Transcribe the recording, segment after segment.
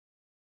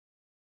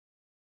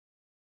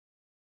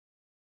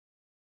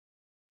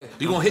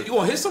You gonna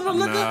hit some of the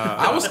liquor? Nah.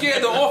 I was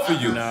scared to offer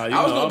you. Nah,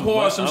 I was gonna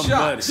pour some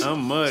shots.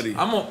 I'm muddy.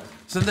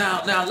 So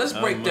now let's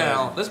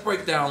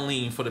break down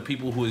lean for the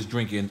people who is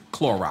drinking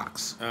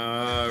Clorox.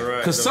 Right.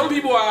 Because some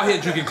people are out here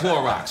drinking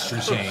Clorox, True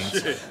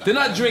Chainz. They're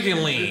not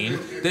drinking lean.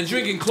 They're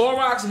drinking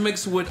Clorox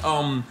mixed with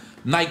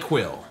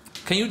NyQuil.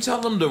 Can you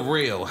tell them the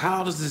real?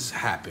 How does this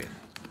happen?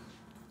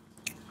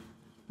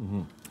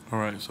 All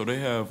right, so they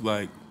have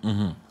like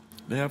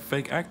they have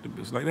fake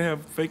Actavis, like they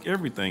have fake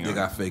everything. They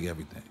got fake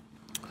everything.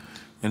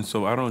 And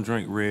so I don't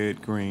drink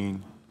red,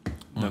 green,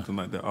 nothing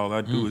like that. All I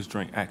do is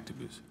drink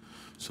Actavis.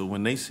 So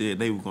when they said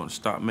they were going to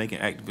stop making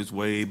Actavis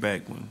way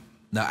back when.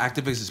 Now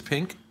Actavis is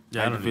pink?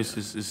 Yeah, Actavis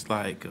is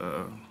like,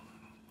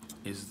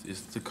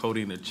 it's the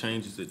coating that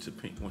changes it to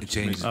pink. It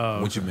changes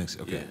once you mix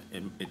it, okay.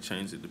 Yeah, it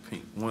changes it to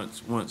pink.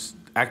 Once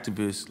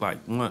Actavis,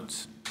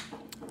 once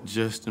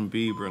Justin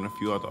Bieber and a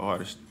few other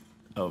artists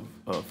of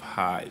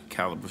high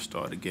caliber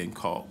started getting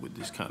caught with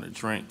this kind of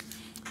drink.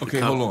 Okay,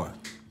 hold on.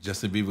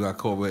 Justin Bieber got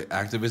caught with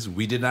Actavis.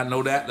 We did not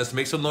know that. Let's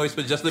make some noise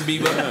for Justin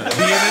Bieber being a nigga.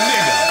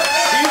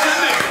 He's a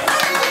nigga.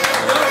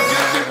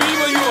 Justin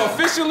Bieber, you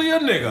officially a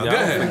nigga. Go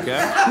ahead.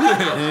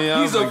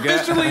 He's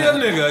officially a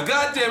nigga.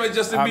 God damn it,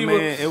 Justin Bieber.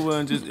 Man, it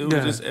wasn't just. It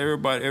was just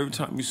everybody. Every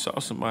time you saw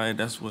somebody,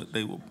 that's what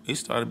they would. It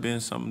started being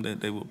something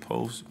that they would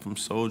post from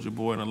Soulja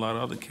Boy, and a lot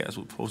of other cats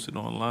would post it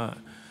online.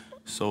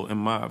 So, in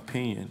my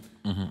opinion,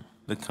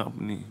 the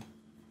company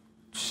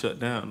shut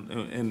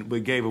down, and we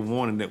gave a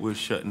warning that we're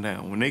shutting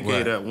down. When they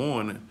gave that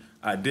warning,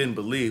 I didn't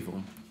believe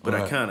them, but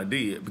I kind of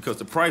did because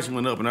the price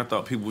went up, and I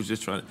thought people was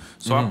just trying to.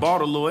 So I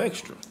bought a little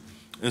extra,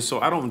 and so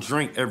I don't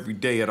drink every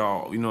day at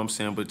all. You know what I'm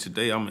saying? But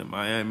today I'm in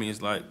Miami.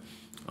 It's like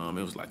it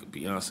was like a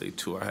Beyonce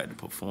tour. I had to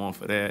perform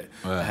for that.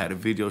 I had a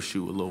video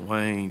shoot with Lil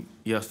Wayne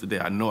yesterday.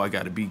 I know I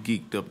got to be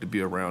geeked up to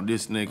be around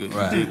this nigga.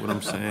 You dig what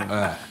I'm saying?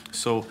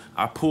 So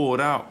I pulled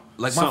out.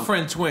 Like my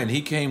friend Twin,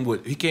 he came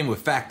with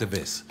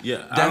Factavis.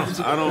 Yeah, I don't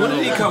know. What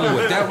did he come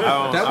with? That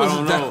was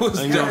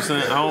you know what I'm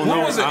saying? I don't know.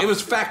 What was it? It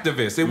was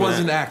Factavis. It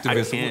wasn't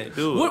Actavis. I can't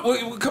do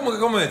it. Come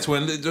on,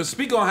 Twin. Just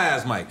speak on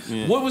Has Mike.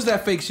 Yeah. What was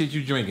that fake shit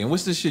you drinking?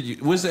 What's the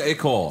shit what's it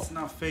called? It's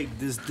not fake.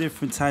 There's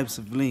different types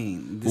of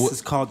lean. This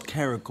is called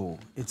Caracal.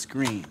 It's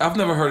green. I've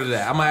never heard of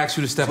that. I'm gonna ask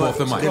you to step off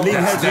the mic. That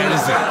is it.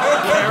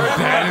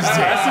 Caracal.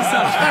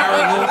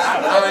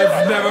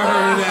 I've never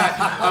heard of that.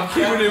 I'm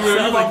keeping it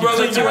real. You my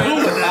brother Twin.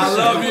 I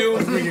love you.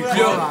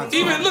 Yo,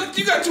 even look,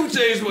 you got 2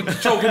 Chainz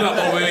choking up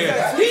over here.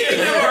 He ain't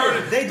never heard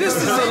of it. This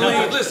is a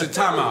lean. Listen,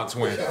 time out,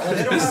 Twin.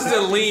 This is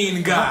a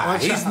lean guy.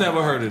 He's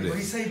never heard of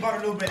this.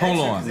 Hold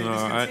on.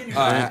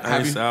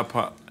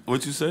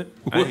 What you said?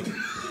 Go ahead,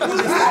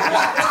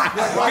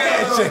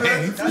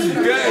 Chainz. Go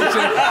ahead,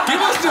 Chainz.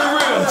 Give us the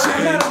real,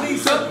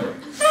 Chainz.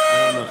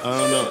 I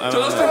don't know.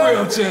 Tell us the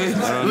real, Chainz.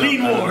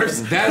 Lean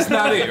wars. That's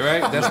not it,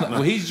 right? That's not.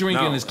 What he's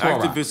drinking is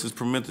Clorox. Actavis is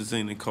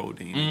promethazine and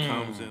codeine. It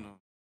comes in.